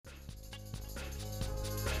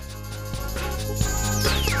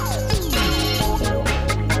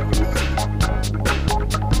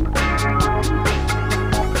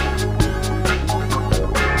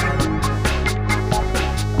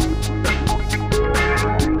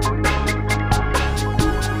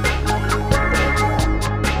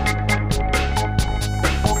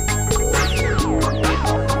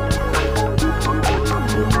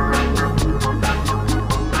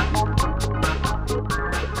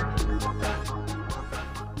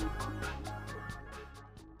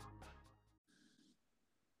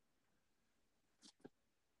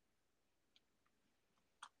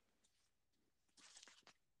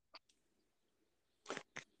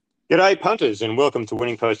G'day, punters, and welcome to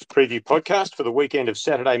Winning Post Preview Podcast for the weekend of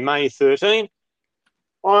Saturday, May 13.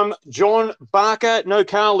 I'm John Barker. No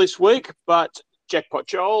Carl this week, but Jackpot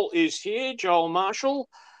Joel is here, Joel Marshall.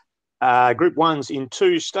 Group 1's in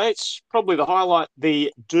 2 states. Probably the highlight,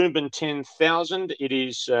 the Doomben 10,000. It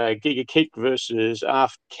is Giga Kick versus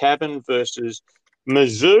Aft Cabin versus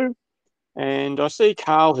Mizzou. And I see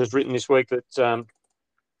Carl has written this week that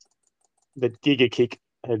Giga Kick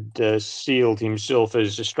had sealed himself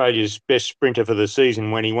as Australia's best sprinter for the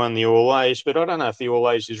season when he won the All A's, but I don't know if the All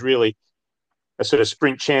A's is really a sort of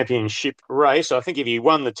sprint championship race. I think if he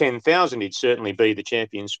won the 10,000, he'd certainly be the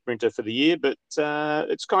champion sprinter for the year, but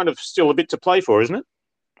it's kind of still a bit to play for, isn't it?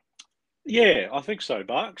 Yeah, I think so,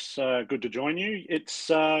 Barks. Good to join you.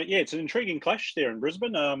 It's an intriguing clash there in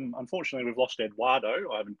Brisbane. Unfortunately, we've lost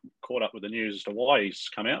Eduardo. I haven't caught up with the news as to why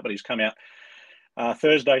he's come out, but he's come out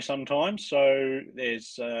Thursday sometime. So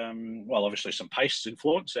there's, obviously some pace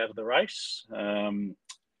influence out of the race.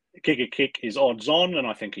 Giga Kick is odds on, and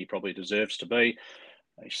I think he probably deserves to be.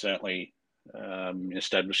 He certainly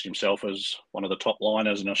established himself as one of the top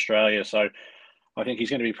liners in Australia. So I think he's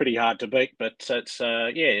going to be pretty hard to beat. But it's,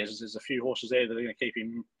 there's a few horses there that are going to keep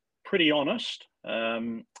him pretty honest.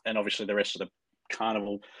 And obviously the rest of the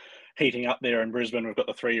carnival heating up there in Brisbane. We've got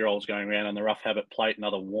the 3-year-olds going around in the Rough Habit Plate,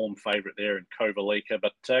 another warm favourite there in Kovalika,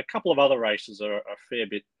 but a couple of other races are a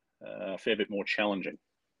fair bit more challenging.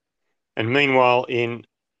 And meanwhile, in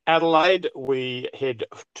Adelaide, we head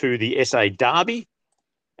to the SA Derby,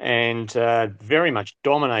 and very much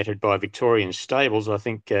dominated by Victorian stables. I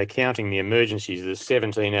think counting the emergencies, there's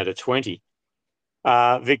 17 out of 20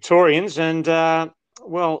 Victorians, and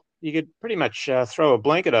you could pretty much throw a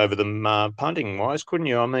blanket over them punting-wise, couldn't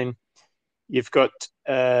you? I mean, you've got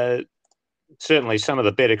certainly some of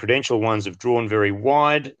the better credential ones have drawn very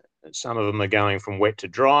wide. Some of them are going from wet to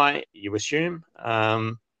dry, you assume.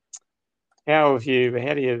 What do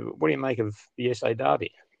you make of the SA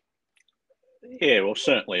Derby? Yeah, well,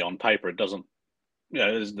 certainly on paper it doesn't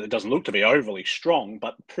look to be overly strong,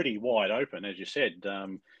 but pretty wide open, as you said.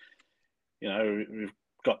 We've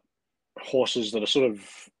got horses that are sort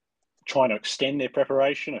of trying to extend their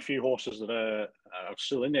preparation, a few horses that are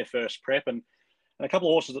still in their first prep, and a couple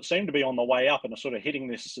of horses that seem to be on the way up and are sort of hitting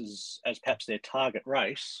this as perhaps their target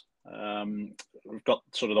race. We've got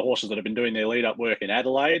sort of the horses that have been doing their lead-up work in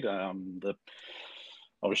Adelaide,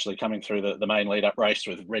 obviously coming through the main lead-up race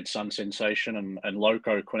with Red Sun Sensation and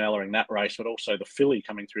Loco Quinella in that race, but also the filly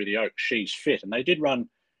coming through the Oaks, She's Fit. And they did run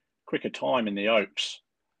quicker time in the Oaks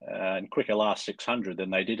and quicker last 600 than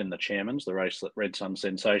they did in the Chairman's, the race that Red Sun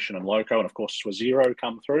Sensation and Loco, and of course Swazero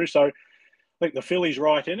come through. So I think the filly's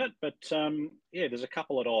right in it, but there's a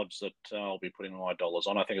couple of odds that I'll be putting my dollars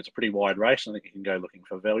on. I think it's a pretty wide race. I think you can go looking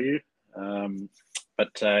for value.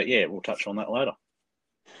 We'll touch on that later.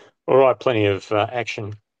 All right, plenty of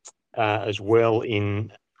action as well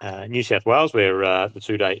in New South Wales, where the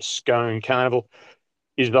 2-day Scone Carnival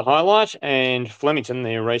is the highlight, and Flemington,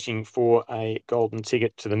 they're racing for a golden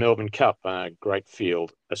ticket to the Melbourne Cup. Great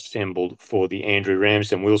field assembled for the Andrew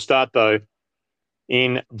Ramsden. We'll start, though,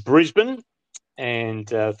 in Brisbane, and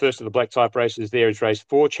first of the black type races there is race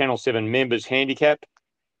 4, Channel 7 Members Handicap,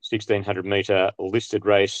 1,600 metre listed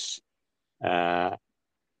race, and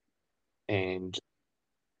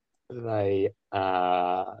the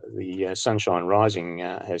Sunshine Rising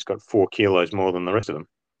has got 4 kilos more than the rest of them.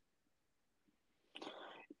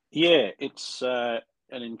 Yeah, it's an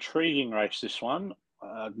intriguing race, this one.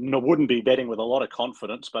 I wouldn't be betting with a lot of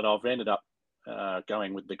confidence, but I've ended up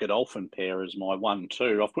going with the Godolphin pair as my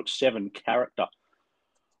 1-2. I've put 7 Character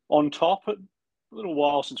on top. A little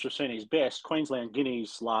while since we've seen his best. Queensland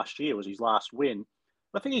Guineas last year was his last win.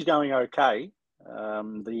 I think he's going okay.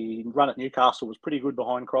 The run at Newcastle was pretty good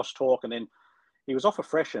behind Crosstalk, and then he was off a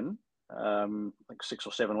freshen, like 6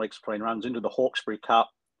 or 7 weeks between runs, into the Hawkesbury Cup,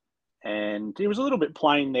 and he was a little bit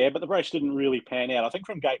plain there, but the race didn't really pan out. I think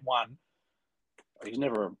from gate 1, he's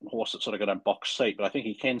never a horse that's sort of got a box seat, but I think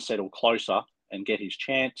he can settle closer and get his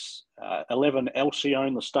chance. 11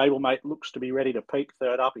 Alcyone, the stablemate, looks to be ready to peak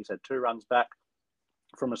third up. He's had 2 runs back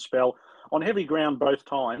from a spell. On heavy ground both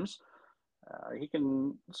times, he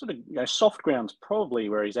can sort of, soft ground's probably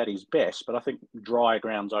where he's at his best, but I think dry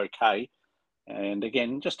ground's okay. And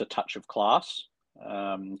again, just a touch of class.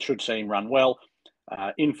 Should see him run well.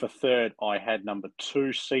 In for third, I had number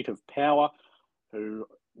 2, Seat of Power, who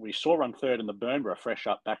we saw run third in the Burnborough fresh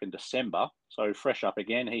up back in December. So fresh up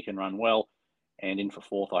again, he can run well. And in for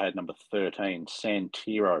fourth, I had number 13,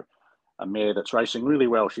 Santiro, a mare that's racing really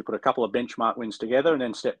well. She put a couple of benchmark wins together and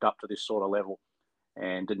then stepped up to this sort of level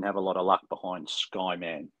and didn't have a lot of luck behind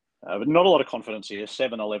Skyman. But not a lot of confidence here,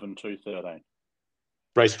 7, 11, 2, 13.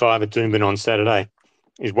 Race 5 at Doomben on Saturday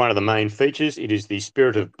is one of the main features. It is the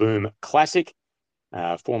Spirit of Boom Classic,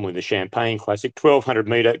 formerly the Champagne Classic, 1,200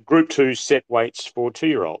 metre Group 2 set weights for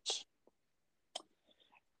 2-year-olds.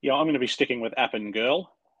 Yeah, I'm going to be sticking with Appen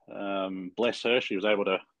Girl. Bless her, she was able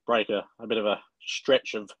to break a bit of a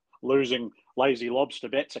stretch of losing lazy lobster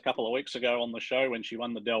bets a couple of weeks ago on the show when she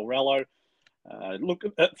won the Del Rello. Look,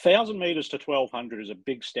 at 1,000 metres to 1,200 is a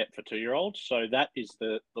big step for 2-year-olds, so that is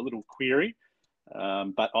the little query.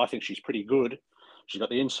 But I think she's pretty good. She's got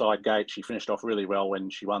the inside gate. She finished off really well when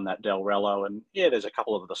she won that Del Rello. And yeah, there's a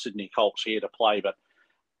couple of the Sydney Colts here to play, but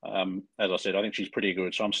as I said, I think she's pretty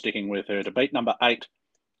good. So I'm sticking with her to beat number 8,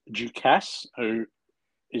 Ducasse, who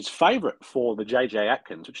is favourite for the JJ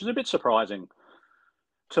Atkins, which is a bit surprising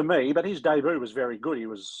to me, but his debut was very good. He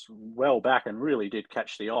was well back and really did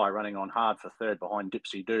catch the eye, running on hard for third behind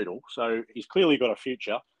Dipsy Doodle. So he's clearly got a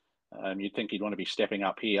future. You'd think he'd want to be stepping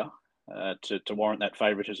up here to warrant that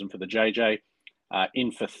favouritism for the JJ.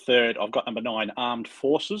 In for third, I've got number 9, Armed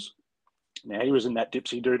Forces. Now, he was in that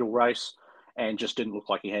Dipsy Doodle race and just didn't look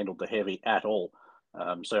like he handled the heavy at all.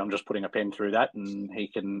 So I'm just putting a pen through that, and he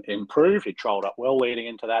can improve. He trolled up well leading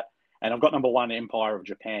into that. And I've got number 1, Empire of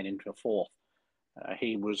Japan, in for fourth.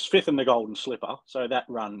 He was 5th in the Golden Slipper, so that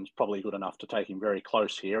run's probably good enough to take him very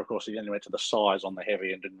close here. Of course, he only went to the size on the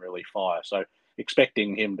heavy and didn't really fire. So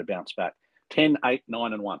expecting him to bounce back. 10, 8,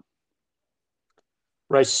 9 and 1.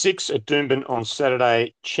 Race 6 at Doomben on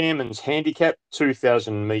Saturday, Chairman's Handicap,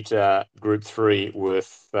 2,000 metre Group 3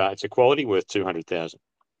 worth, it's a quality worth 200,000.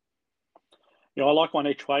 Yeah, I like one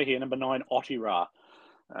each way here. Number 9, Otira.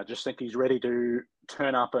 I just think he's ready to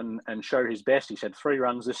turn up and show his best. He's had 3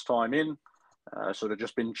 runs this time in, sort of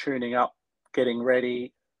just been tuning up, getting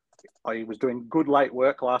ready. He was doing good late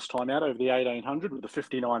work last time out over the 1,800 with the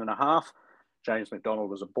 59.5. James McDonald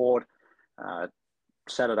was aboard.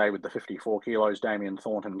 Saturday with the 54 kilos, Damien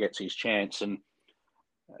Thornton gets his chance, and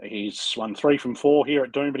he's won 3 from 4 here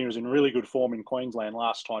at Doomben. He was in really good form in Queensland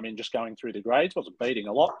last time in, just going through the grades. Wasn't beating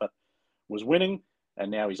a lot, but was winning, and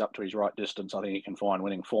now he's up to his right distance. I think he can find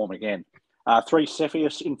winning form again. 3,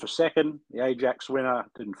 Cepheus in for second. The Ajax winner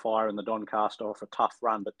didn't fire in the Doncaster off a tough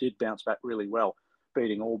run, but did bounce back really well,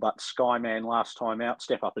 beating all but Skyman last time out.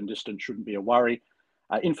 Step up in distance shouldn't be a worry.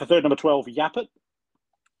 In for third, number 12, Yapit.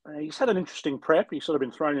 He's had an interesting prep. He's sort of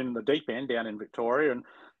been thrown in the deep end down in Victoria, and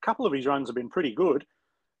a couple of his runs have been pretty good.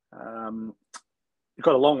 He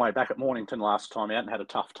got a long way back at Mornington last time out and had a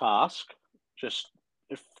tough task. Just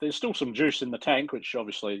if there's still some juice in the tank, which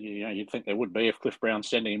obviously you'd think there would be if Cliff Brown's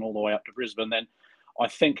sending him all the way up to Brisbane, then I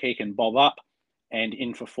think he can bob up. And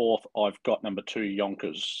in for fourth, I've got number 2,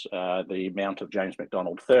 Yonkers, the mount of James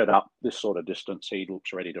McDonald. Third up, this sort of distance, he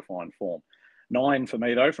looks ready to find form. 9 for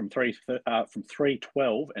me, though, from 3,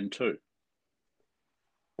 12 and 2.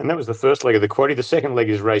 And that was the first leg of the quaddie. The second leg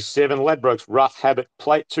is race 7. Ladbrokes Rough Habit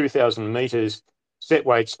Plate, 2,000 metres, set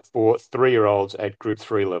weights for 3-year-olds at Group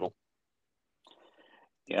 3 level.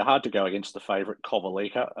 Yeah, hard to go against the favourite,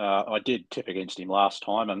 Kovalika. I did tip against him last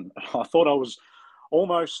time, and I thought I was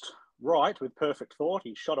almost right with Perfect Thought.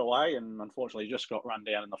 He shot away and unfortunately just got run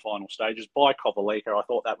down in the final stages by Kovalika. I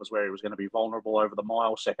thought that was where he was going to be vulnerable over the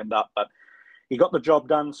mile, second up, but he got the job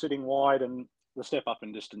done sitting wide, and the step up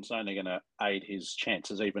in distance only going to aid his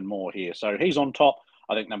chances even more here. So he's on top.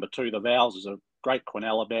 I think number 2, The Vows, is a great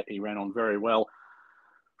Quinella bet. He ran on very well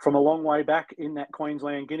from a long way back in that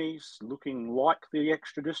Queensland Guineas, looking like the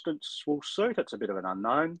extra distance will suit. It's a bit of an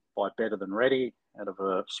unknown by Better Than Ready out of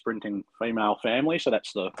a sprinting female family. So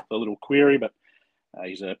that's the little query, but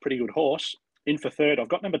he's a pretty good horse. In for third, I've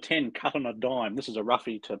got number 10, Cut on a Dime. This is a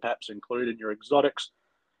roughie to perhaps include in your exotics.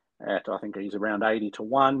 I think he's around 80 to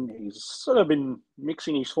 1. He's sort of been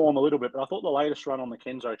mixing his form a little bit, but I thought the latest run on the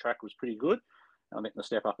Kenzo track was pretty good. I think the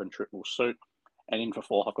step up and trip will suit. And in for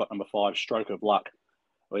fourth, I've got number 5, Stroke of Luck.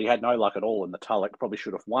 Well, he had no luck at all in the Tulloch, probably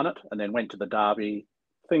should have won it, and then went to the Derby.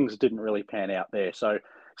 Things didn't really pan out there. So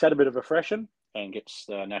he's had a bit of a freshen and gets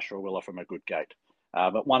the National Willer from a good gate.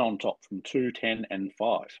 But one on top from 2, 10 and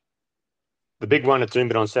 5. The big one at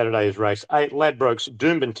Doomben on Saturday is race 8. Ladbrokes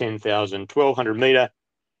Doomben 10,000, 1,200 metre.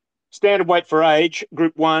 Standard weight for age,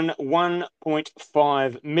 Group 1,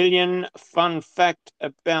 1.5 million. Fun fact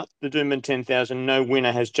about the Doomben 10,000, no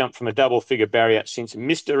winner has jumped from a double-figure barrier since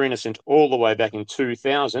Mr. Innocent all the way back in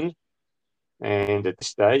 2000. And at this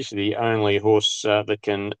stage, the only horse that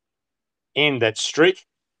can end that streak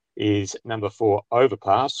is number 4,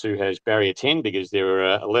 Overpass, who has barrier 10 because there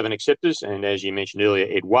are 11 acceptors. And as you mentioned earlier,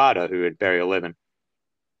 Eduardo, who had barrier 11,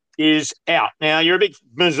 is out. Now, you're a big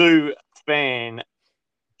Mizzou fan.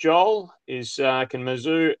 Joel, can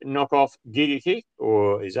Mizzou knock off Giga Kick,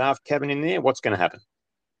 or is Arf Cabin in there? What's going to happen?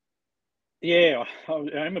 Yeah,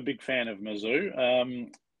 I'm a big fan of Mizzou.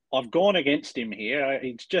 I've gone against him here.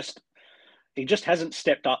 He just hasn't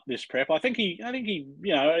stepped up this prep. I think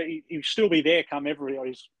he'll still be there come every.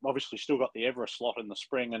 He's obviously still got the Everest slot in the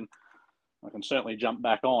spring, and I can certainly jump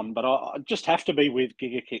back on. But I just have to be with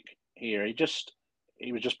Giga Kick here.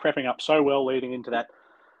 He was just prepping up so well leading into that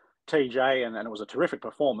TJ, and it was a terrific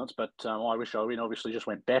performance. But I Wish I Win obviously just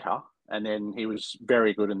went better, and then he was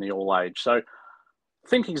very good in the all age. So I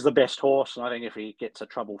think he's the best horse, and I think if he gets a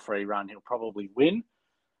trouble-free run, he'll probably win.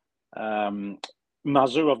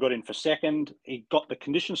 Mazu, I've got in for second. He got the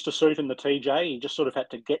conditions to suit in the TJ. He just sort of had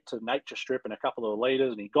to get to Nature Strip and a couple of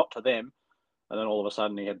leaders, and he got to them. And then all of a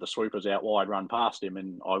sudden, he had the swoopers out wide run past him,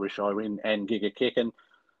 and I Wish I Win and Giga Kick. And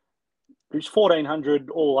he's 1400,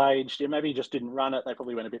 all aged. Yeah, maybe he just didn't run it. They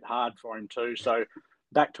probably went a bit hard for him too. So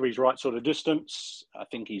back to his right sort of distance. I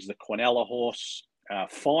think he's the Quinella horse.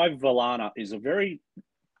 5 Valana is a very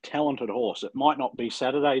talented horse. It might not be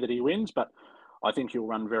Saturday that he wins, but I think he'll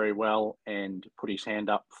run very well and put his hand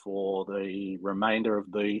up for the remainder of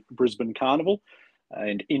the Brisbane Carnival.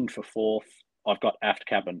 And in for fourth, I've got Aft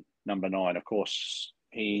Cabin, number 9. Of course,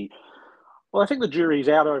 I think the jury's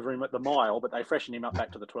out over him at the mile, but they freshened him up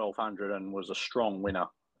back to the 1200 and was a strong winner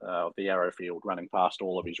of the Arrowfield, running past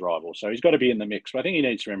all of his rivals. So he's got to be in the mix, but I think he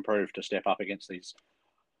needs to improve to step up against these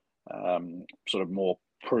sort of more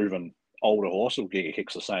proven older horse. Giga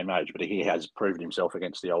Kick's the same age, but he has proven himself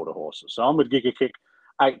against the older horses. So I'm with Giga Kick,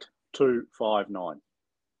 8, 2, 5, 9.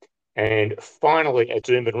 And finally, at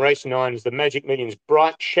Doomben, race 9 is the Magic Millions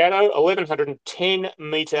Bright Shadow, 1110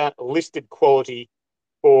 metre listed quality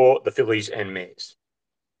for the fillies and mares.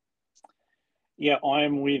 Yeah,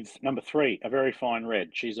 I'm with number 3, a very fine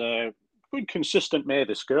red. She's a good, consistent mare,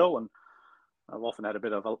 this girl, and I've often had a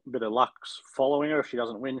bit of luck following her. If she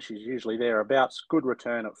doesn't win, she's usually thereabouts. Good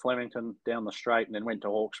return at Flemington down the straight, and then went to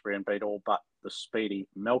Hawkesbury and beat all but the speedy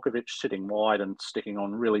Melkovich, sitting wide and sticking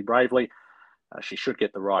on really bravely. She should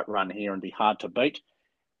get the right run here and be hard to beat.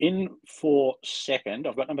 In for second,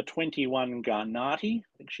 I've got number 21, Garnati. I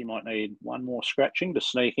think she might need one more scratching to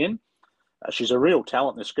sneak in. She's a real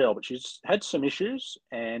talent, this girl, but she's had some issues,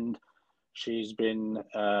 and she's been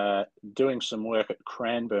doing some work at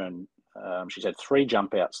Cranbourne. She's had 3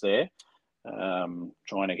 jump outs there,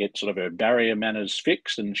 trying to get sort of her barrier manners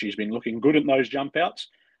fixed, and she's been looking good at those jump outs.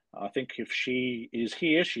 I think if she is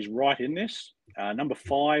here, she's right in this. Number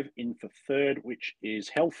 5 in for third, which is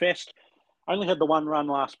Hellfest. Only had the one run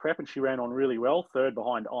last prep, and she ran on really well, third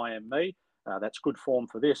behind I Am Me. That's good form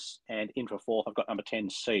for this. And in for fourth, I've got number 10,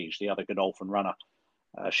 Siege, the other Godolphin runner.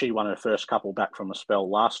 She won her first couple back from a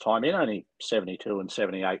spell last time in, only 72 and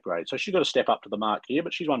 78 grade. So she's got to step up to the mark here,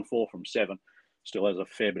 but she's won 4 from 7. Still has a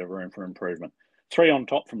fair bit of room for improvement. 3 on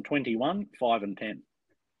top from 21, 5 and 10.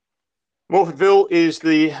 Morfordville is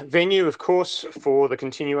the venue, of course, for the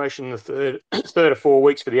continuation of the third of 4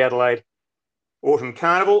 weeks for the Adelaide Autumn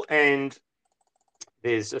Carnival. And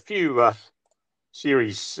there's a few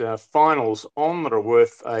series finals on that are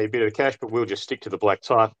worth a bit of cash, but we'll just stick to the black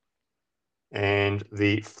type. And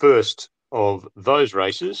the first of those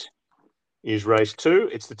races is race 2.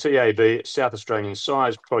 It's the TAB South Australian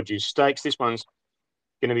Size Produce Stakes. This one's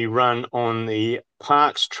going to be run on the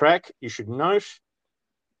Parks track, you should note.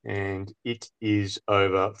 And it is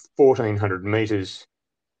over 1,400 metres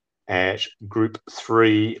at Group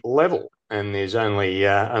 3 level. And there's only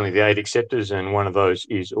the 8 acceptors, and one of those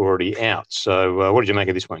is already out. So what did you make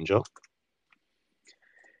of this one, Joel?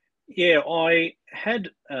 Yeah, I had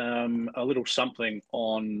a little something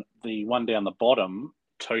on the one down the bottom,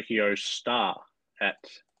 Tokyo Star, at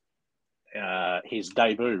his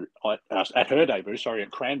debut, at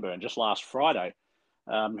Cranbourne just last Friday.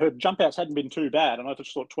 Her jump outs hadn't been too bad, and I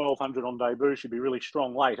just thought 1,200 on debut, she'd be really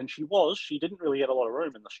strong late, and she was. She didn't really get a lot of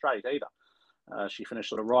room in the straight either. She finished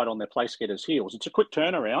sort of right on their place getters' heels. It's a quick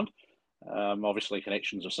turnaround. Obviously,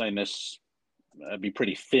 connections have seen this be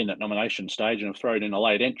pretty thin at nomination stage and have thrown in a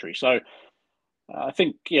late entry. So I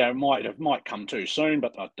think, might come too soon,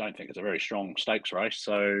 but I don't think it's a very strong stakes race.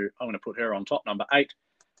 So I'm going to put her on top, number 8,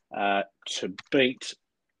 to beat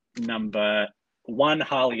number 1,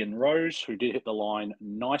 Harley and Rose, who did hit the line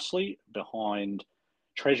nicely behind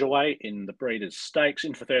Treasureway in the Breeders' Stakes.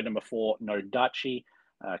 In for third, number 4, No Duchy,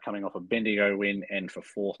 coming off a Bendigo win. And for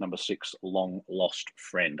fourth, number 6, Long Lost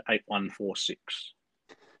Friend, 8146.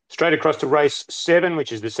 Straight across to race 7,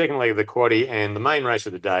 which is the second leg of the quaddie and the main race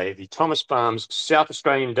of the day, the Thomas Farms South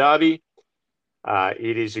Australian Derby.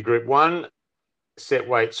 It is a Group 1, set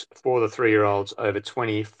weights for the 3-year-olds over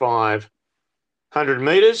 2,500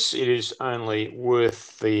 metres. It is only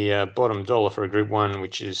worth the bottom dollar for a Group 1,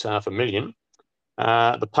 which is $500,000.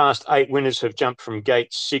 The past 8 winners have jumped from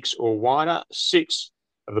gate 6 or wider. 6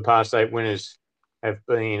 of the past 8 winners have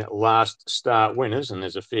been last start winners, and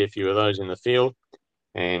there's a fair few of those in the field.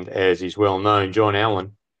 And as is well known, John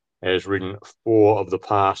Allen has ridden 4 of the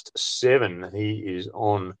past 7. He is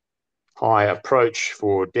on high approach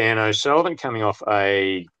for Dan O'Sullivan, coming off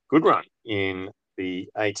a good run in the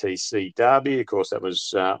ATC Derby. Of course, that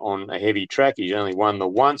was on a heavy track. He's only won the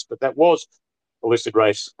once, but that was a listed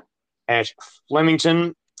race at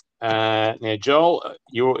Flemington. Now, Joel,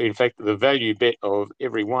 you're in fact the value bet of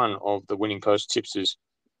every one of the Winning Post tipsters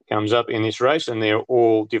comes up in this race, and they're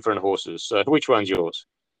all different horses. So which one's yours?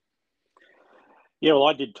 Yeah, well,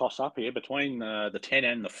 I did toss up here between the 10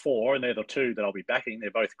 and the 4, and they're the 2 that I'll be backing.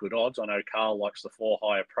 They're both good odds. I know Carl likes the 4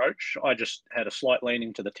 high approach. I just had a slight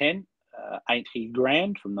leaning to the 10. Ain't He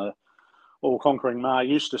Grand from the all-conquering Mar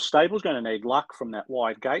Eustace stables. Going to need luck from that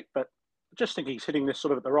wide gate, but I just think he's hitting this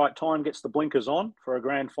sort of at the right time, gets the blinkers on for a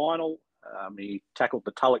grand final. He tackled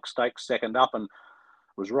the Tulloch Stakes second up and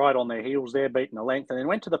was right on their heels there, beating the length, and then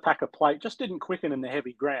went to the Packer Plate, just didn't quicken in the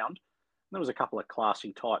heavy ground. There was a couple of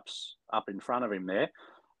classy types up in front of him there.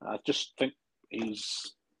 I just think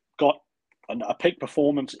he's got a peak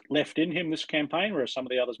performance left in him this campaign, whereas some of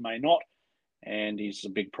the others may not, and he's a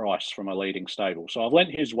big price from a leading stable. So I've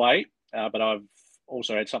lent his way, but I've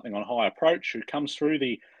also had something on high approach who comes through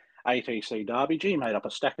the ATC Derby. He made up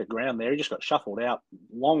a stack of ground there. He just got shuffled out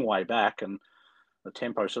long way back, and the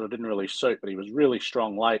tempo sort of didn't really suit, but he was really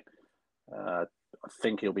strong late. I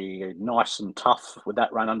think he'll be nice and tough with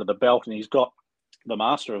that run under the belt, and he's got the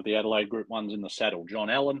master of the Adelaide Group 1s in the saddle,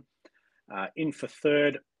 John Allen. In for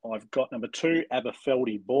third, I've got number 2,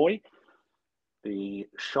 Aberfeldy Boy, the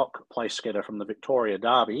shock place getter from the Victoria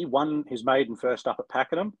Derby. Won his maiden first up at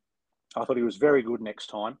Pakenham. I thought he was very good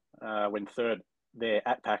next time when third there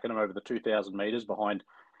at Pakenham over the 2,000 metres behind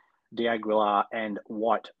D'Aguilar and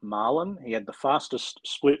White Marlin. He had the fastest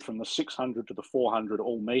split from the 600 to the 400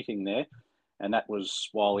 all meeting there, and that was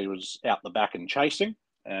while he was out the back and chasing,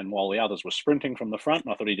 and while the others were sprinting from the front.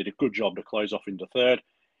 And I thought he did a good job to close off into third.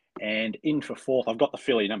 And in for fourth, I've got the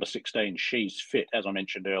filly, number 16, She's Fit, as I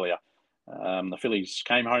mentioned earlier. The fillies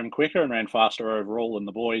came home quicker and ran faster overall than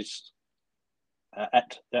the boys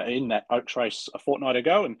in that Oaks race a fortnight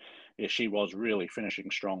ago, and yeah, she was really finishing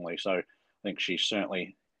strongly. So I think she's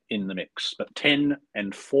certainly in the mix. But 10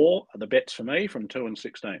 and 4 are the bets for me from 2 and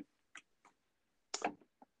 16.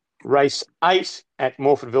 Race 8 at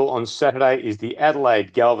Morfordville on Saturday is the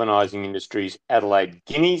Adelaide Galvanising Industries Adelaide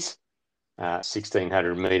Guineas.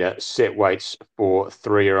 1,600 metre set weights for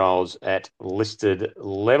 3-year-olds at listed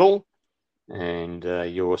level. And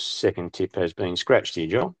your second tip has been scratched here,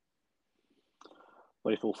 John.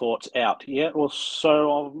 Lethal Thoughts out. Yeah, well,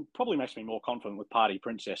 so probably makes me more confident with Party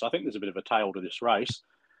Princess. I think there's a bit of a tail to this race.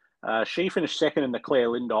 She finished second in the Clare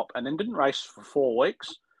Lindop and then didn't race for 4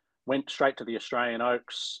 weeks. Went straight to the Australian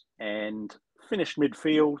Oaks and finished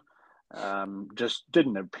midfield. Just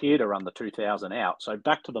didn't appear to run the 2,000 out. So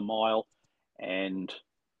back to the mile, and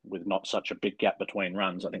with not such a big gap between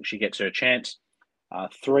runs, I think she gets her chance.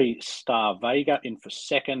 3 Star Vega in for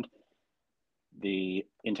second. The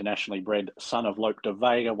internationally bred son of Lope de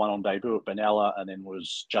Vega won on debut at Benalla and then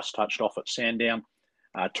was just touched off at Sandown.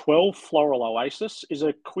 12 Floral Oasis is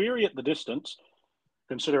a query at the distance,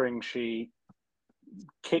 considering she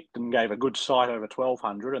kicked and gave a good sight over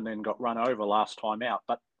 1,200 and then got run over last time out.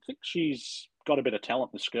 But I think she's got a bit of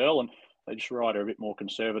talent, this girl, and they just ride her a bit more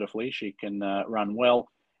conservatively. She can run well.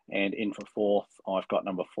 And in for fourth, I've got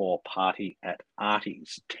number 4, Party at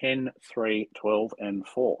Arties. 10, 3, 12 and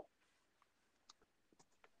 4.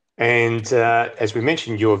 And as we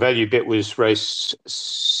mentioned, your value bet was race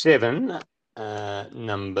 7,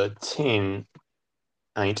 number 10,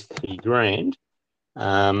 Ain't He Grand.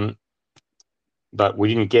 But we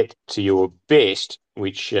didn't get to your best,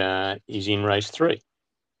 which is in race 3.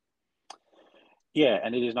 Yeah,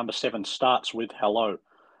 and it is number 7, Starts With Hello.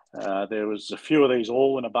 There was a few of these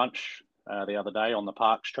all in a bunch the other day on the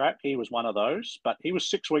Parks track. He was one of those, but he was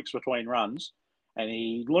 6 weeks between runs, and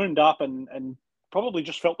he loomed up and probably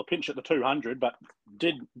just felt the pinch at the 200, but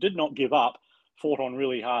did not give up, fought on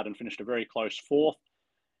really hard and finished a very close 4th.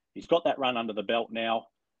 He's got that run under the belt now,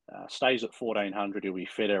 stays at 1,400. He'll be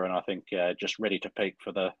fitter, and I think just ready to peak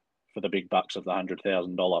for the big bucks of the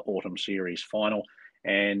 $100,000 Autumn Series final.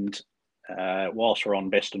 And whilst we're on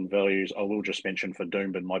best and values, I will just mention for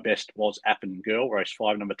Doomben, my best was Appen Girl, race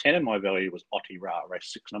 5, number 10, and my value was Otti Ra,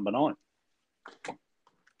 race 6, number 9.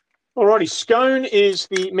 Alrighty, Scone is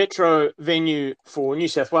the metro venue for New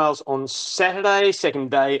South Wales on Saturday,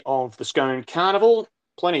 second day of the Scone Carnival.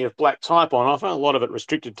 plenty of black type on offer, a lot of it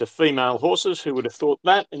restricted to female horses. Who would have thought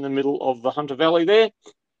that in the middle of the Hunter Valley there?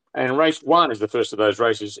 And race 1 is the first of those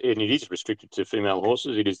races, and it is restricted to female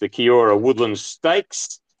horses. It is the Kiora Woodland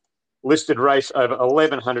Stakes, listed race over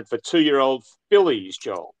 1,100 for 2-year-old fillies,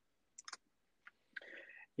 Joel.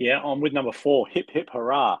 Yeah, I'm with number 4, Hip Hip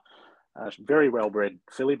Hurrah. Very well-bred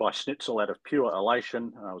filly by Schnitzel out of Pure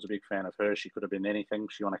Elation. I was a big fan of her. She could have been anything.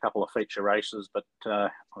 She won a couple of feature races, but I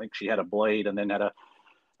think she had a bleed and then had a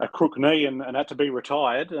crook knee and had to be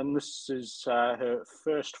retired. And this is her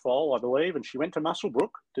first foal, I believe. And she went to Muswellbrook,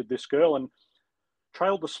 did this girl, and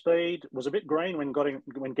trailed the speed, was a bit green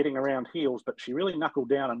when getting around heels, but she really knuckled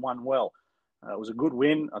down and won well. It was a good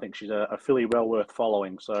win. I think she's a filly well worth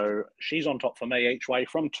following. So she's on top for me each way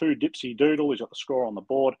from 2 Dipsy Doodle, who's got the score on the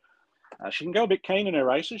board. She can go a bit keen in her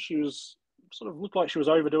races. She was looked like she was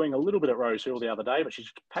overdoing a little bit at Rose Hill the other day, but she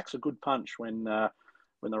packs a good punch when the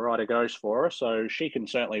rider goes for her. So she can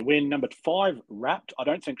certainly win. Number 5, Wrapped, I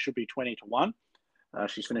don't think should be 20-1.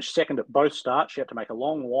 She's finished second at both starts. She had to make a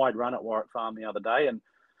long, wide run at Warwick Farm the other day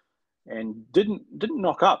and didn't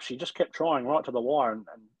knock up. She just kept trying right to the wire and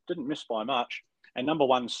didn't miss by much. And number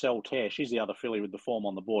 1, Sell Tear. She's the other filly with the form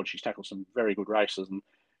on the board. She's tackled some very good races and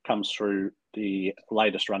comes through the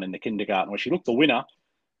latest run in the kindergarten where she looked the winner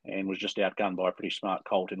and was just outgunned by a pretty smart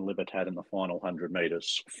colt in Libertad in the final 100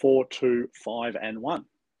 metres. 4, 2, 5 and 1.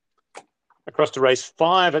 Across to race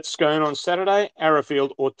 5 at Scone on Saturday,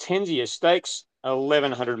 Arrowfield Hortensia Stakes,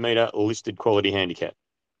 1,100 metre listed quality handicap.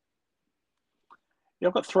 Yeah,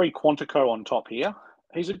 I've got 3 Quantico on top here.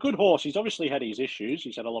 He's a good horse. He's obviously had his issues.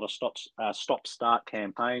 He's had a lot of stop-start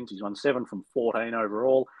campaigns. He's won 7 from 14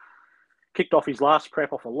 overall. Kicked off his last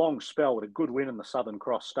prep off a long spell with a good win in the Southern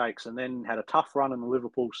Cross Stakes and then had a tough run in the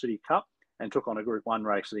Liverpool City Cup and took on a Group 1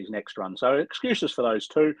 race at his next run. So excuses for those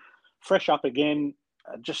 2. Fresh up again.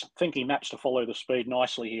 Just think he matched to follow the speed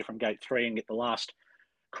nicely here from gate 3 and get the last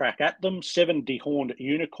crack at them. 7 Dehorned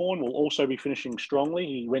Unicorn will also be finishing strongly.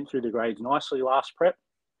 He went through the grades nicely last prep.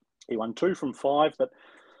 He won 2 from 5, but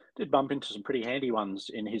did bump into some pretty handy ones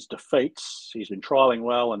in his defeats. He's been trialling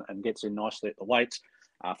well and gets in nicely at the weights.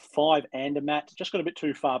 5 Andermatt, just got a bit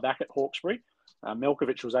too far back at Hawkesbury.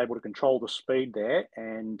 Melkovich was able to control the speed there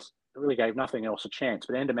and really gave nothing else a chance.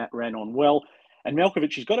 But Andermatt ran on well. And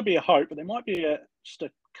Melkovich, he's got to be a hope, but there might be just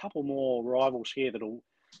a couple more rivals here that'll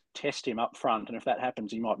test him up front. And if that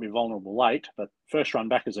happens, he might be vulnerable late. But first run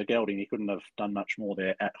back as a gelding, he couldn't have done much more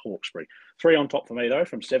there at Hawkesbury. 3 on top for me, though,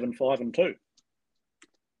 from 7, 5 and 2.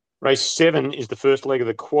 Race 7 is the first leg of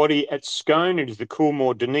the quaddie at Scone. It is the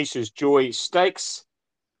Coolmore Denise's Joy Stakes.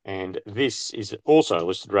 And this is also a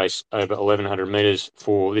listed race over 1,100 metres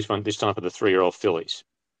for this time for the 3-year-old fillies.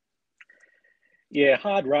 Yeah,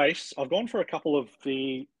 hard race. I've gone for a couple of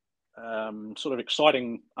the sort of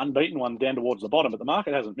exciting unbeaten ones down towards the bottom, but the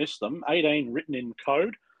market hasn't missed them. 18 Written in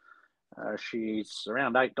Code. She's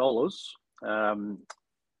around $8.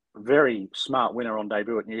 Very smart winner on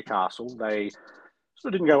debut at Newcastle. They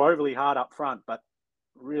sort of didn't go overly hard up front, but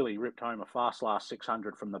really ripped home a fast last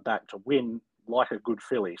 600 from the back to win like a good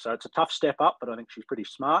filly. So it's a tough step up, but I think she's pretty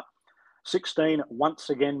smart. 16,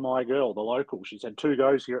 Once Again My Girl, the local. She's had 2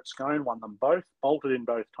 goes here at Scone, won them both, bolted in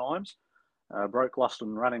both times. Broke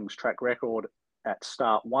Luston Running's track record at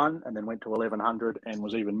start 1 and then went to 1,100 and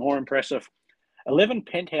was even more impressive. 11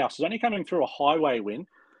 Penthouse is only coming through a highway win,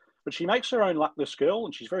 but she makes her own luck, this girl,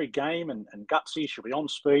 and she's very game and gutsy. She'll be on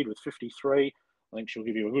speed with 53. I think she'll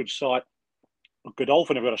give you a good sight.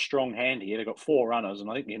 Godolphin have got a strong hand here. They've got 4 runners, and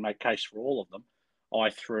I think you can make case for all of them. I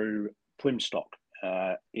threw Plimstock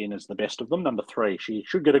in as the best of them, number 3. She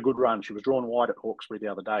should get a good run. She was drawn wide at Hawkesbury the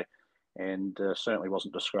other day and certainly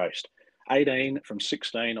wasn't disgraced. 18 from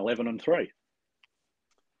 16, 11 and 3.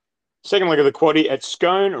 Second leg of the quaddie at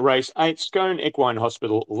Scone, race 8, Scone Equine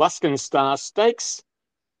Hospital Luskin Star Stakes.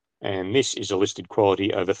 And this is a listed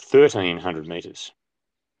quality over 1,300 metres.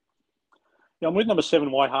 Yeah, I'm with number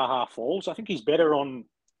 7, White Ha Ha Falls. I think he's better on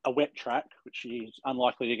a wet track, which he's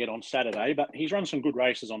unlikely to get on Saturday, but he's run some good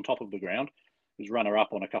races on top of the ground. He's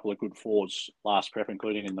runner-up on a couple of good 4s last prep,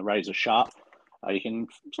 including in the Razor Sharp. You can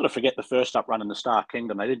sort of forget the first up run in the Star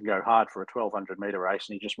Kingdom. They didn't go hard for a 1,200 metre race,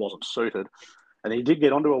 and he just wasn't suited. And he did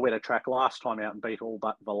get onto a wetter track last time out and beat all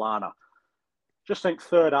but Valana. Just think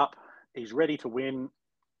third up, he's ready to win.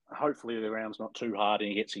 Hopefully the round's not too hard and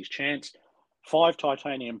he gets his chance. 5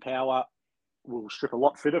 Titanium Power will strip a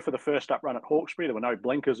lot fitter for the first up run at Hawkesbury. There were no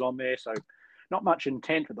blinkers on there, so not much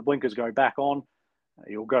intent, but the blinkers go back on.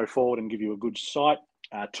 He'll go forward and give you a good sight.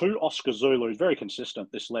 2 Oscar Zulu is very consistent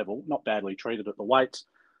at this level, not badly treated at the weights.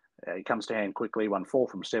 He comes to hand quickly, won 4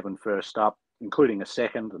 from 7 first up, including a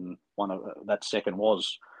second, and one of that second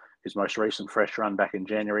was his most recent fresh run back in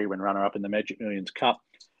January when runner-up in the Magic Millions Cup.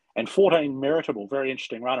 And 14, Meritable, very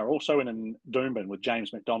interesting runner, also in Doomben with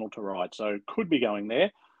James McDonald to ride, so could be going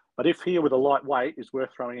there. But if here with a lightweight is worth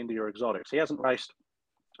throwing into your exotics. He hasn't raced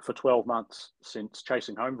for 12 months since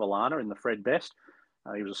chasing home Valana in the Fred Best.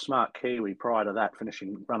 He was a smart Kiwi prior to that,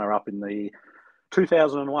 finishing runner-up in the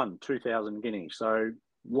 2001 2000 Guinea. So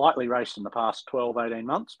lightly raced in the past 12, 18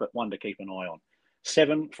 months, but one to keep an eye on.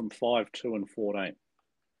 7 from 5, 2 and 14.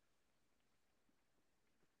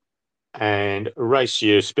 And race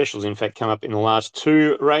year specials, in fact, come up in the last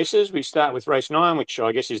 2 races. We start with race 9, which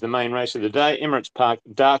I guess is the main race of the day. Emirates Park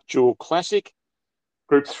Dark Jewel Classic.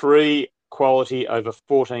 Group 3, quality over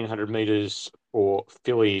 1,400 metres for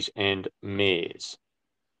fillies and mares.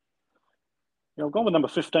 Yeah, I've gone with number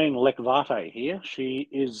 15, Lekvate here. She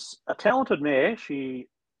is a talented mare. She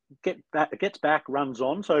gets back, runs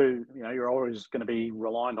on. So, you're always going to be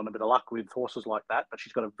reliant on a bit of luck with horses like that. But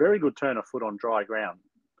she's got a very good turn of foot on dry ground.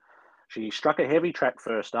 She struck a heavy track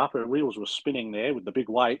first up. Her wheels were spinning there with the big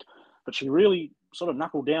weight. But she really sort of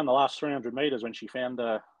knuckled down the last 300 metres when she found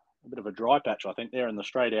a bit of a dry patch, I think, there in the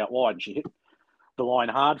straight out wide. And she hit the line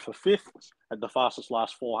hard for 5th at the fastest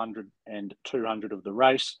last 400 and 200 of the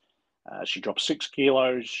race. She dropped 6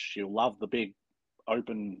 kilos. She'll love the big,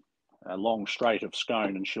 open, long straight of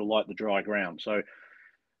Scone, and she'll like the dry ground. So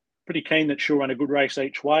pretty keen that she'll run a good race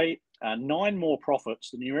each way. 9 more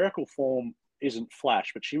profits. The numerical form isn't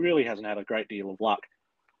flash, but she really hasn't had a great deal of luck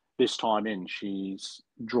this time in. She's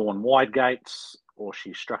drawn wide gates or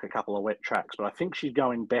she's struck a couple of wet tracks, but I think she's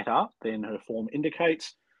going better than her form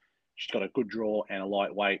indicates. She's got a good draw and a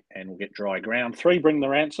lightweight and will get dry ground. 3, Bring the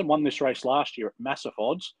Ransom, won this race last year at massive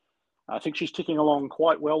odds. I think she's ticking along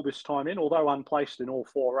quite well this time in, although unplaced in all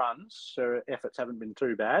 4 runs. Her efforts haven't been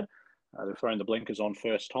too bad. They've thrown the blinkers on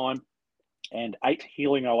first time. And 8,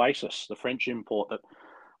 Healing Oasis, the French import that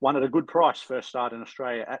won at a good price first start in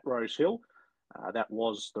Australia at Rose Hill. That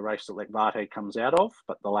was the race that Lekvate comes out of,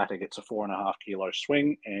 but the latter gets a 4.5 kilo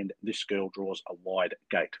swing, and this girl draws a wide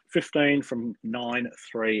gate. 15 from 9,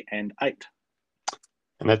 3 and 8.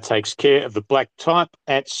 And that takes care of the black type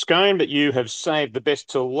at Scone, but you have saved the best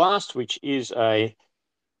till last, which is a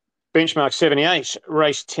benchmark 78,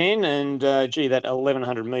 race 10. And, that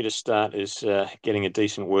 1,100 metre start is getting a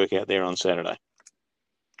decent workout there on Saturday.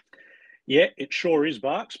 Yeah, it sure is,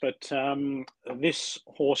 Barks. But this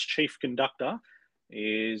horse, Chief Conductor,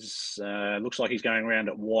 is looks like he's going around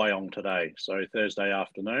at Wyong today. So Thursday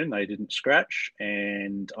afternoon, they didn't scratch,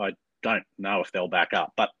 and I don't know if they'll back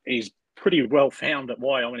up. But he's pretty well found at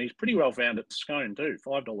Wyong, and he's pretty well found at Scone too.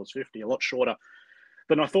 $5.50, a lot shorter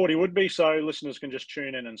than I thought he would be. So listeners can just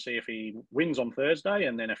tune in and see if he wins on Thursday,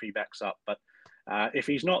 and then if he backs up. But if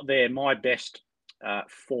he's not there, my best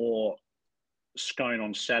for Scone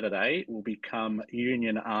on Saturday will become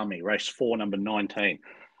Union Army, race 4, number 19.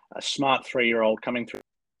 A smart 3-year-old coming through.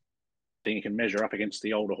 I think he can measure up against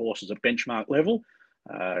the older horses at benchmark level.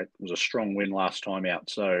 It was a strong win last time out.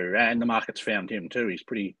 So, and the market's found him too. He's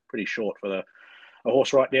pretty short for a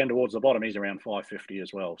horse right down towards the bottom. He's around 550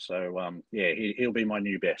 as well. So, he'll be my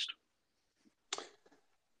new best.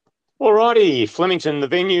 Alrighty, Flemington, the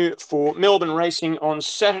venue for Melbourne racing on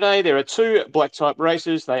Saturday. There are 2 black type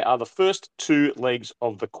races. They are the first 2 legs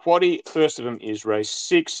of the quaddie. First of them is race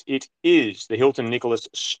 6. It is the Hilton Nicholas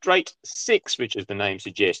Straight 6, which, as the name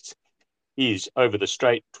suggests, is over the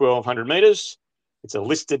straight 1,200 metres. It's a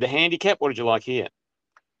listed handicap. What did you like here?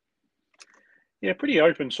 Yeah, pretty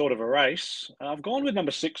open sort of a race. I've gone with number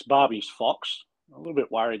 6, Barbie's Fox. A little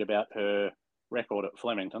bit worried about her record at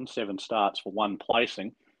Flemington, 7 starts for 1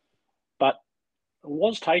 placing. But it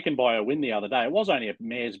was taken by a win the other day. It was only a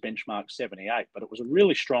mare's benchmark 78, but it was a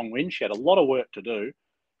really strong win. She had a lot of work to do,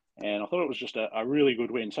 and I thought it was just a really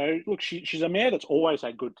good win. So, look, she's a mare that's always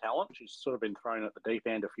had good talent. She's sort of been thrown at the deep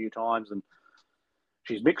end a few times, and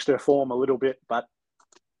she's mixed her form a little bit, but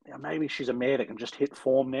maybe she's a mare that can just hit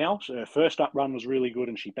form now. So her first up run was really good,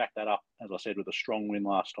 and she backed that up, as I said, with a strong win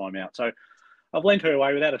last time out. So I've lent her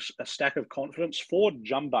away without a stack of confidence. Ford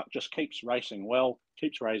Jumbuck just keeps racing well,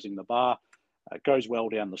 keeps raising the bar, goes well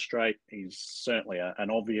down the straight. He's certainly an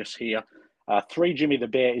obvious here. 3, Jimmy the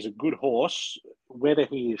Bear is a good horse. Whether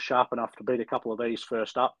he is sharp enough to beat a couple of these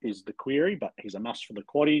first up is the query, but he's a must for the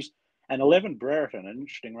quaddies. And 11, Brereton, an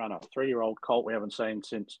interesting runner, 3-year-old colt we haven't seen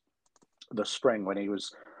since the spring when he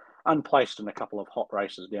was unplaced in a couple of hot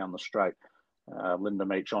races down the straight. Linda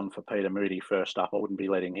Meach on for Peter Moody first up. I wouldn't be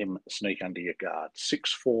letting him sneak under your guard.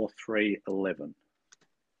 6, 4, 3, 11.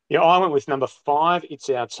 Yeah, I went with number 5, It's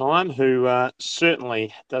Our Time, who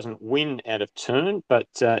certainly doesn't win out of turn, but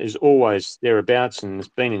is always thereabouts and has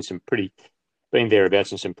been in some pretty been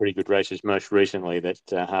thereabouts in some pretty good races. Most recently, that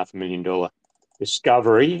 $500,000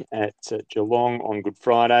 Discovery at Geelong on Good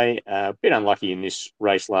Friday. A bit unlucky in this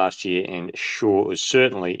race last year, and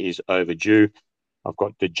certainly is overdue. I've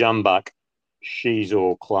got the Jumbuck, She's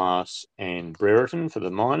All Class, and Brereton for the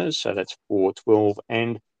minors. So that's 4, 12,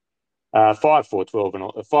 and 5, 4, 12,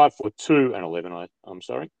 and 5, 4, 2, and 11. I'm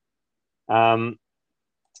sorry.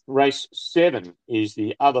 Race 7 is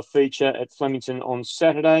the other feature at Flemington on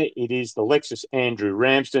Saturday. It is the Lexus Andrew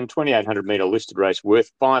Ramsden 2,800 metre listed race worth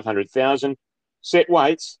 $500,000. Set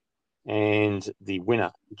weights, and the winner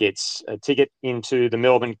gets a ticket into the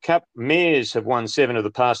Melbourne Cup. Mares have won 7 of the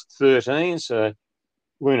past 13, so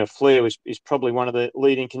Luna Flair is probably one of the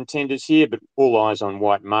leading contenders here, but all eyes on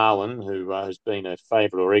White Marlin, who has been a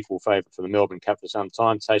favourite or equal favourite for the Melbourne Cup for some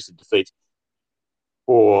time. Tasted defeat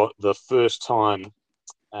for the first time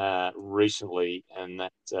recently, and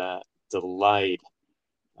that delayed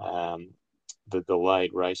the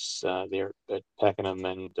delayed race there at Pakenham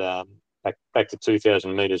and back to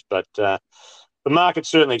 2,000 metres. But the market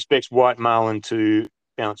certainly expects White Marlin to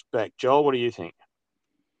bounce back. Joel, what do you think?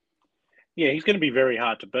 Yeah, he's going to be very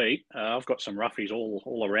hard to beat. I've got some roughies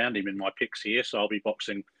all around him in my picks here, so I'll be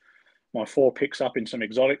boxing my 4 picks up in some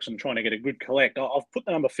exotics and trying to get a good collect. I've put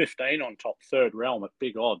the number 15 on top, Third Realm, at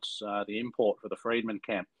big odds, the import for the Freedman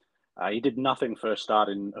camp. He did nothing first start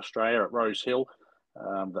in Australia at Rose Hill.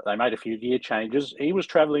 They made a few gear changes. He was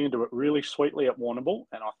travelling into it really sweetly at Warrnambool,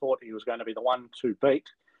 and I thought he was going to be the one to beat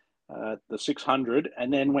the 600.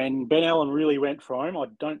 And then when Ben Allen really went for him, I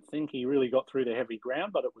don't think he really got through the heavy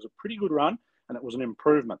ground, but it was a pretty good run, and it was an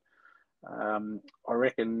improvement. I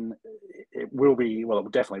reckon it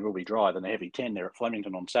definitely will be drier than the heavy 10 there at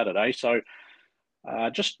Flemington on Saturday. So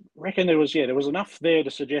just reckon there was enough there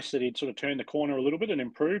to suggest that he'd sort of turn the corner a little bit and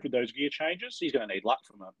improve with those gear changes. He's going to need luck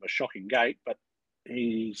from a shocking gate, but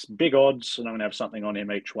he's big odds, and I'm going to have something on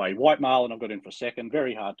him each way. White Marlin I've got in for second,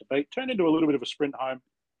 very hard to beat. Turned into a little bit of a sprint home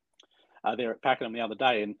there at Pakenham the other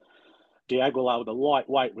day, and D'Aguilar with a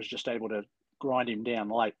lightweight was just able to grind him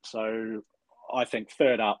down late. So I think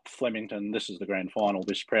third up, Flemington, this is the grand final,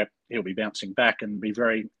 this prep. He'll be bouncing back and be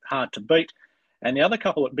very hard to beat. And the other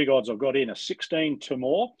couple at big odds I've got in are 16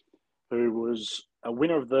 Timor, who was a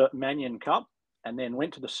winner of the Manion Cup and then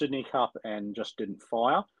went to the Sydney Cup and just didn't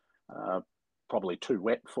fire. Probably too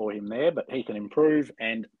wet for him there, but he can improve.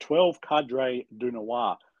 And 12 Cadre du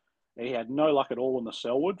Noir. He had no luck at all in the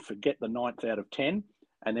Selwood, forget the 9th out of 10,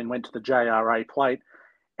 and then went to the JRA plate.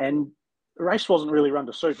 And the race wasn't really run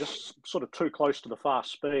to suit, just sort of too close to the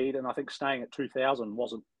fast speed. And I think staying at 2,000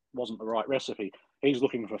 wasn't the right recipe. He's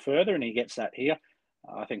looking for further, and he gets that here.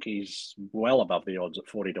 I think he's well above the odds at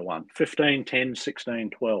 40 to 1. 15, 10, 16,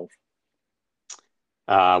 12.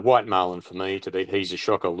 White Marlin for me to beat He's a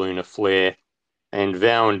Shocker, Luna Flair, and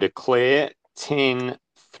Vow and Declare, 10,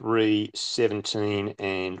 3, 17,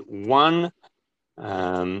 and 1.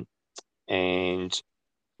 And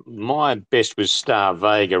my best was Star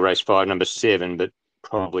Vega, race 5, number 7, but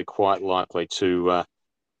probably quite likely to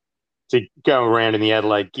go around in the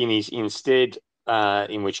Adelaide Guineas instead,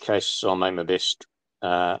 in which case I'll make my best.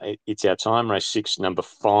 It's Our Time, race 6, number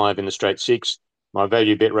 5 in the straight 6. My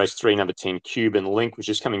value bet, race 3, number 10, Cuban Link, which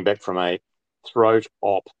is coming back from a throat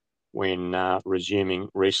op when resuming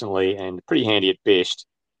recently, and pretty handy at best,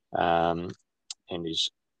 and is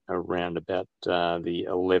around about the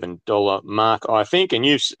 $11 mark, I think. And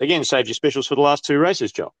you've, again, saved your specials for the last 2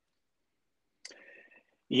 races, Joel.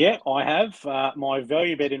 Yeah, I have. My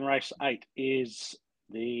value bet in race 8 is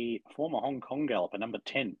the former Hong Kong galloper, number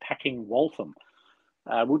 10, Packing Waltham.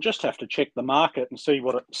 We'll just have to check the market and see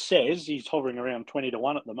what it says. He's hovering around 20 to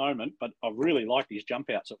 1 at the moment, but I really like his jump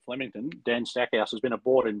outs at Flemington. Dan Stackhouse has been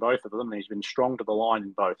aboard in both of them, and he's been strong to the line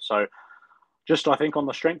in both. So just, I think, on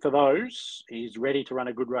the strength of those, he's ready to run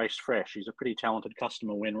a good race fresh. He's a pretty talented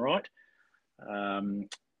customer when right.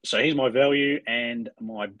 So he's my value, and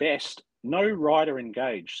my best, no rider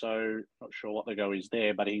engaged. So not sure what the go is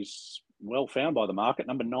there, but he's well found by the market.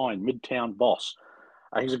 Number 9, Midtown Boss.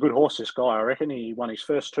 He's a good horse, this guy. I reckon he won his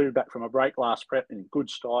first 2 back from a break last prep in good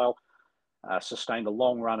style, sustained a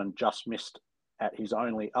long run and just missed at his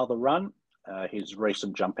only other run. His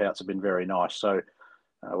recent jump outs have been very nice. So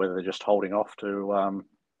whether they're just holding off to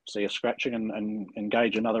see a scratching and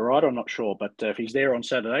engage another rider, I'm not sure. But if he's there on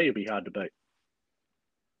Saturday, he'll be hard to beat.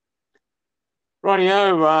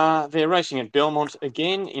 Rightio, they're racing at Belmont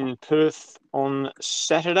again in Perth on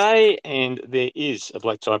Saturday, and there is a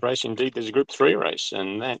black type race. Indeed, there's a Group 3 race,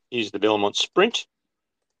 and that is the Belmont Sprint.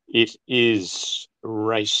 It is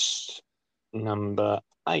race number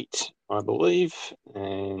 8, I believe,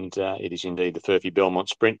 and it is indeed the Furphy Belmont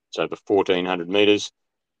Sprint. It's over 1,400 metres.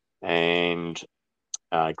 And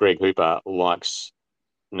Greg Hooper likes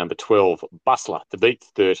number 12, Bustler, to beat,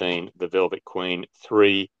 13, The Velvet Queen,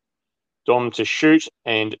 3, Dom to shoot,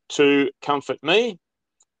 and 2, Comfort Me.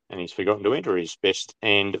 And he's forgotten to enter his best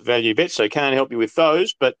and value bet, so can't help you with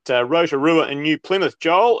those. But Rotorua and New Plymouth,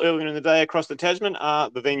 Joel, earlier in the day across the Tasman, are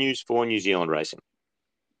the venues for New Zealand racing.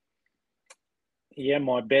 Yeah,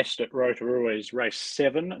 my best at Rotorua is race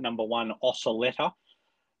 7, number 1, Oscilletta.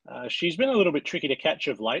 She's been a little bit tricky to catch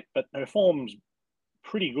of late, but her form's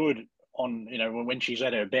pretty good on, when she's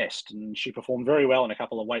at her best. And she performed very well in a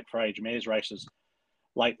couple of weight for age mares races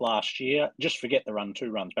late last year. Just forget the run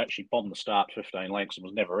 2 runs back. She bombed the start 15 lengths and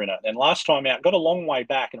was never in it. And last time out, got a long way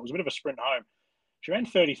back, and it was a bit of a sprint home. She ran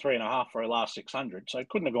 33.5 for her last 600, so it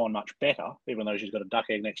couldn't have gone much better, even though she's got a duck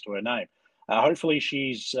egg next to her name. Hopefully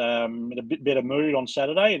she's in a bit better mood on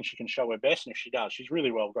Saturday and she can show her best. And if she does, she's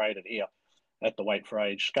really well graded here at the weight for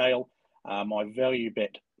age scale. My value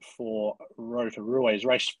bet for Rotorua is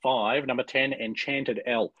race 5, number 10, Enchanted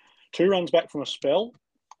L. 2 runs back from a spell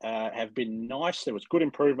have been nice. There was good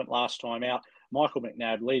improvement last time out. Michael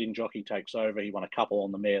McNabb, leading jockey, takes over. He won a couple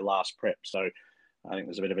on the mare last prep, so I think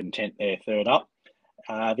there's a bit of intent there, third up.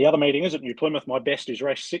 The other meeting is at New Plymouth. My best is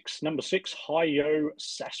race 6, number 6, Hi-Yo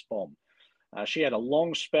Sassbomb. She had a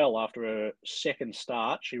long spell after her second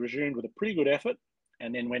start. She resumed with a pretty good effort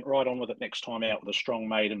and then went right on with it next time out with a strong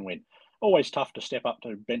maiden win. Always tough to step up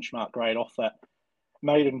to benchmark grade off that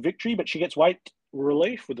maiden victory, but she gets weight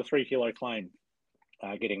relief with the 3 kilo claim,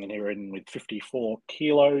 getting her in with 54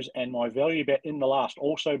 kilos. And my value bet in the last,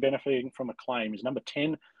 also benefiting from a claim, is number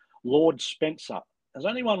 10, Lord Spencer. Has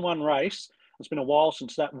only won 1 race. It's been a while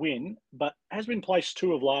since that win, but has been placed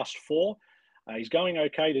 2 of last 4. He's going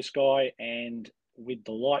okay, this guy, and with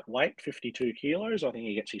the lightweight, 52 kilos, I think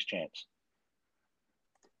he gets his chance.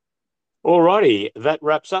 Alrighty, that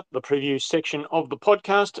wraps up the preview section of the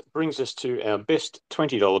podcast. Brings us to our best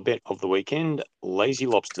 $20 bet of the weekend, Lazy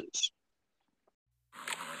Lobsters.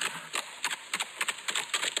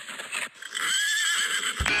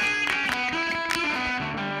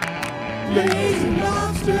 Lazy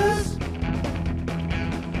Lobsters.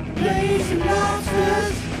 Lazy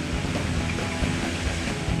Lobsters.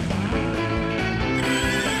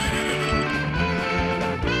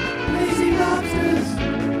 Lazy Lobsters.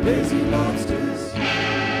 Lazy Lobsters.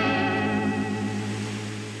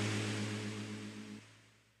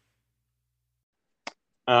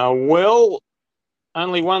 Well,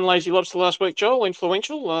 only 1 Lazy Lobster last week, Joel.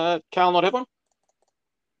 Influential. Carl not have one?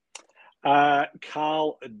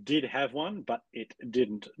 Carl did have one, but it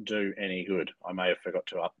didn't do any good. I may have forgot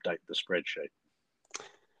to update the spreadsheet.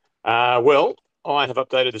 Well, I have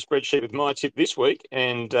updated the spreadsheet with my tip this week,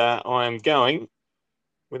 and I am going,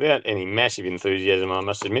 without any massive enthusiasm, I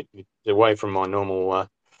must admit, away from my normal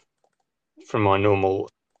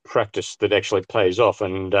practice that actually pays off,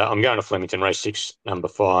 and I'm going to Flemington race 6, number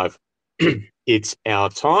 5. It's Our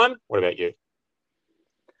Time. What about you?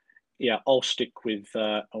 Yeah, I'll stick with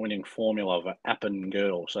a winning formula of Appen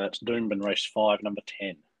Girl. So that's Doomben race 5, number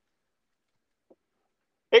 10.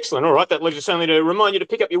 Excellent. All right. That leaves us only to remind you to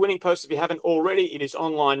pick up your winning post if you haven't already. It is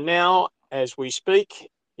online now as we speak.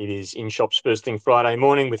 It is in shops first thing Friday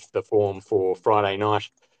morning with the form for Friday night,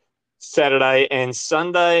 Saturday and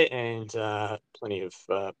Sunday, and plenty of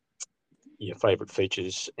your favourite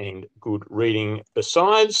features and good reading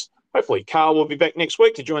besides. Hopefully, Carl will be back next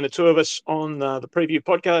week to join the 2 of us on the preview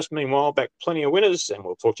podcast. Meanwhile, back plenty of winners, and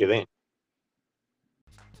we'll talk to you then.